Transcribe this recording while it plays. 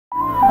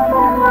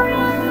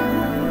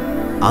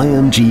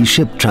IMG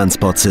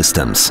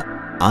Schiffstransportsystems.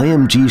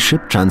 IMG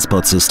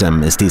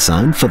Schiffstransportsystem is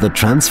designed for the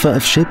transfer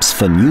of ships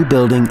for new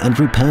building and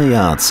repair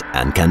yards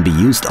and can be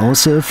used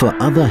also for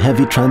other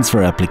heavy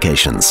transfer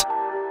applications.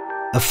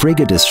 A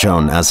frigate is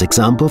shown as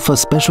example for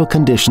special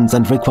conditions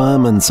and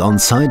requirements on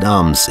side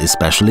arms,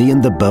 especially in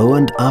the bow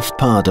and aft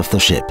part of the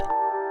ship.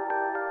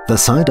 The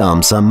side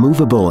arms are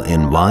movable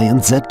in Y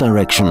and Z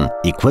direction,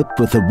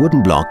 equipped with a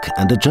wooden block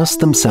and adjust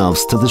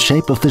themselves to the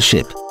shape of the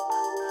ship.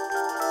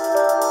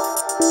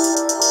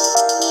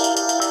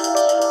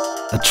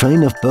 A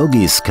train of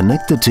bogies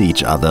connected to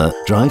each other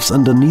drives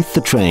underneath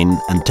the train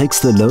and takes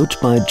the load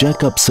by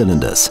jack-up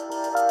cylinders.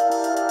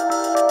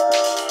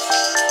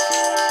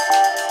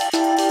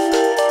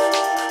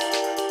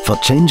 For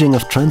changing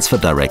of transfer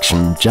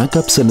direction,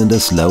 jack-up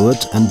cylinders lowered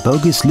and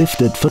bogies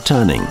lifted for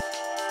turning.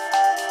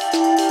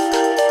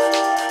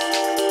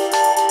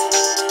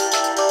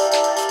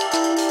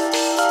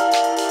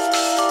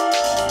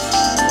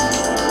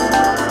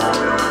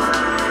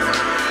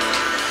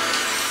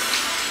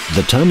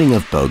 The turning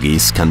of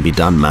bogies can be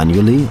done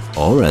manually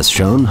or, as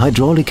shown,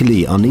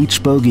 hydraulically on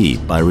each bogie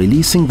by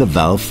releasing the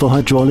valve for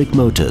hydraulic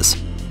motors.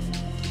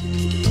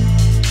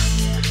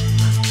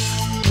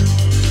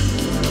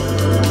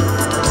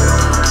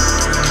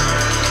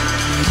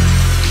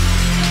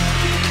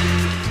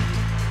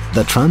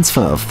 The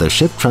transfer of the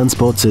ship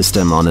transport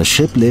system on a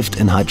ship lift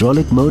in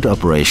hydraulic mode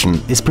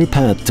operation is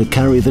prepared to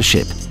carry the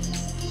ship.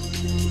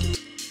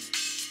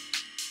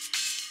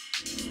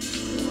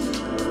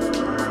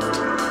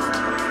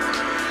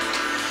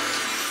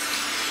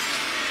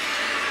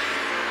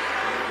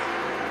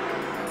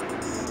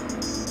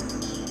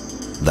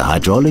 The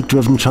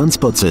hydraulic-driven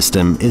transport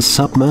system is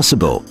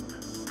submersible.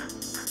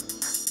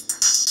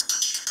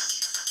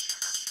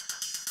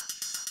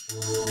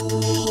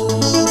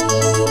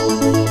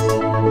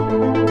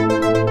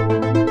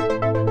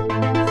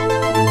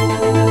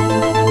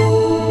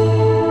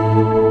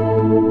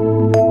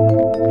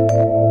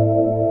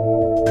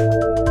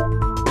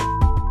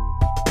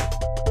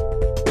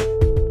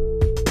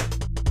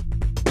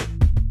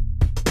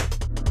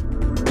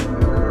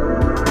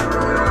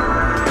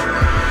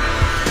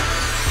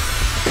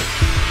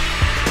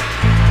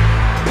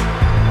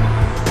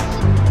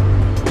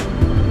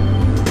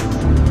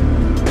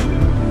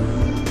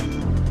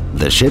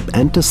 The ship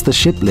enters the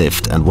ship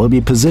lift and will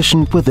be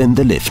positioned within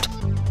the lift.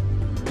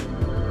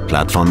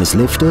 Platform is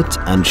lifted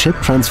and ship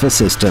transfer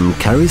system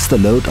carries the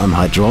load on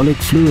hydraulic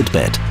fluid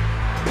bed.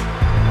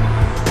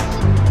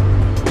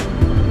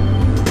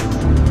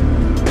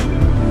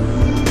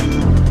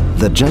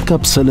 The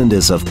jack-up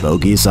cylinders of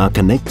bogies are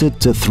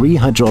connected to 3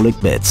 hydraulic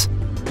beds.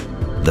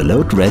 The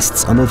load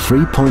rests on a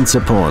 3-point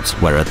support,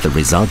 where the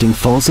resulting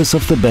forces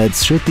of the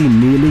beds should be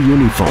nearly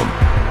uniform.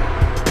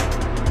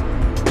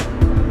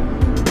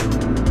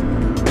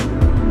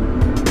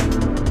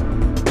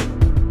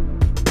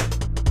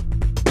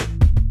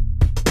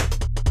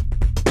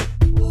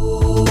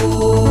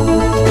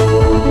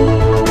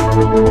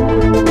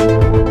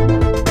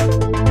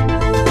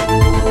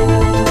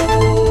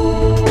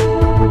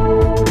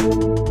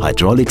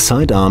 Hydraulic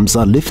side arms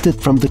are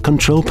lifted from the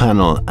control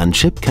panel and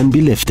ship can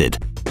be lifted.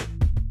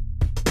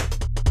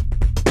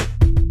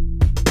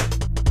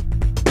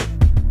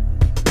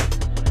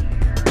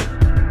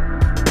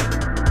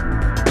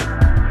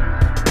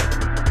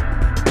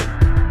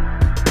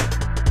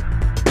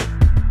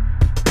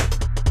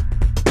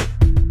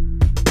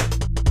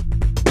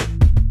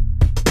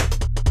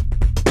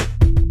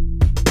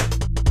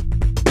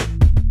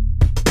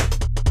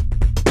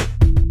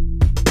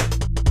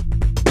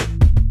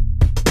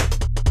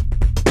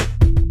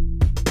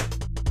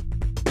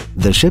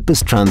 The ship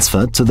is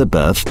transferred to the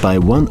berth by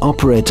one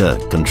operator,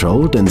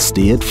 controlled and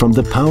steered from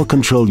the power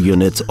control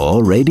unit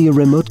or radio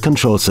remote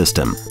control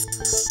system.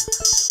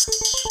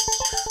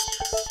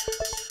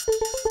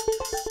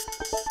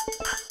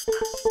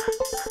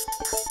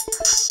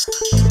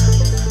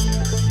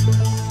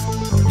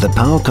 The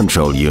power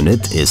control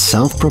unit is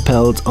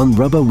self-propelled on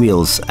rubber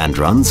wheels and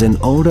runs in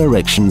all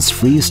directions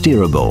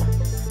free-steerable.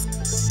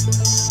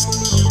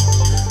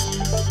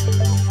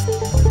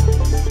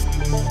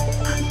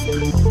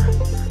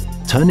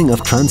 Turning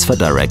of transfer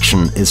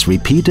direction is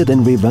repeated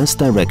in reverse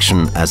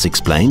direction as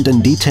explained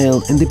in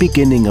detail in the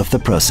beginning of the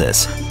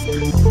process.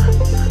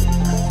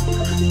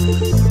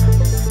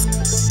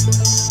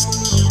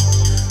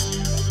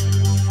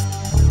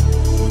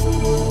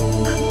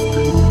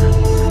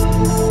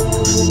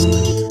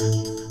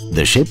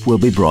 The ship will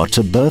be brought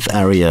to berth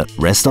area,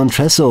 rest on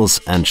trestles,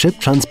 and ship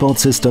transport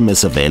system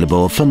is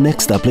available for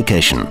next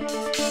application.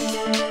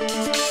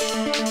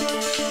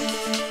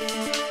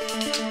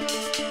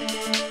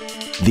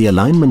 The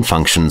alignment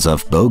functions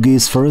of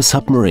bogies for a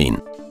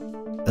submarine.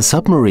 A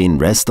submarine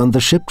rests on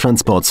the ship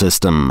transport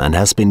system and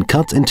has been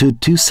cut into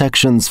 2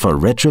 sections for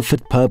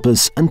retrofit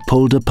purpose and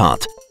pulled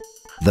apart.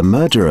 The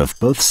merger of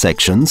both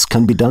sections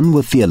can be done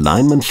with the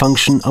alignment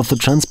function of the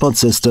transport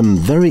system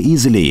very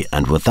easily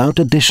and without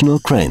additional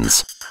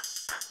cranes.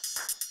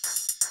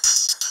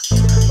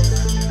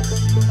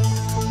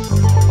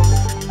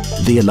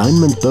 The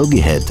alignment bogie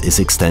head is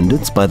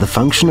extended by the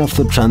function of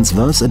the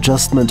transverse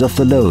adjustment of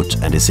the load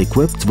and is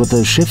equipped with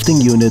a shifting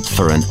unit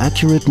for an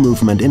accurate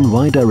movement in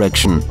Y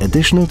direction,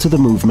 additional to the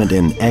movement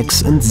in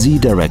X and Z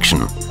direction.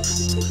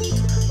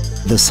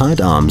 The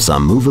side arms are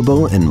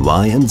movable in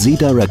Y and Z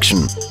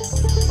direction.